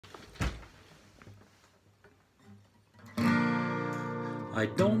I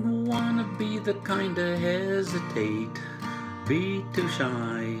don't wanna be the kind to hesitate, be too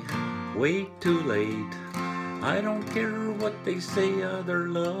shy, wait too late. I don't care what they say other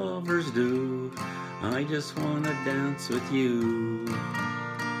lovers do, I just wanna dance with you.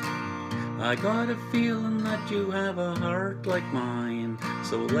 I got a feeling that you have a heart like mine,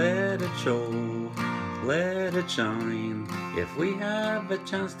 so let it show, let it shine. If we have a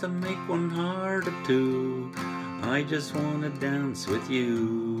chance to make one heart of two, I just wanna dance with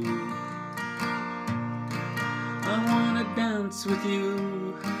you. I wanna dance with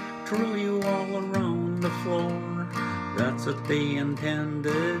you, twirl you all around the floor. That's what they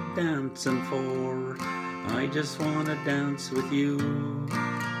intended dancing for. I just wanna dance with you.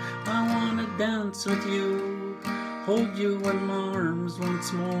 I wanna dance with you, hold you in my arms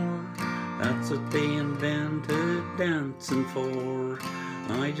once more. That's what they invented dancing for.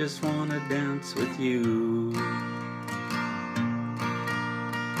 I just wanna dance with you.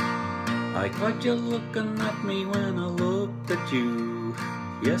 I caught you looking at me when I looked at you.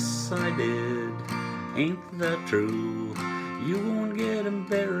 Yes, I did. Ain't that true? You won't get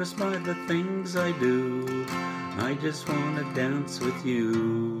embarrassed by the things I do. I just wanna dance with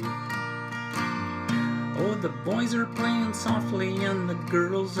you. Oh, the boys are playing softly and the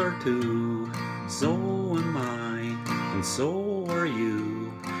girls are too. So am I, and so are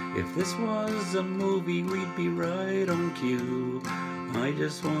you. If this was a movie, we'd be right on cue. I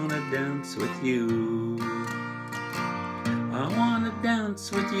just wanna dance with you. I wanna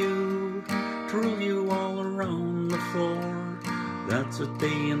dance with you, twirl you all around the floor. That's what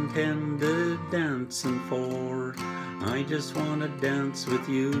they intended dancing for. I just wanna dance with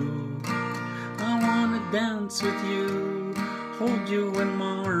you. I wanna dance with you, hold you in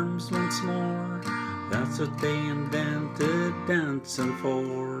my arms once more. That's what they invented dancing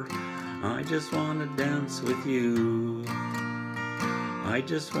for. I just wanna dance with you. I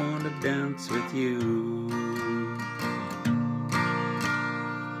just wanna dance with you.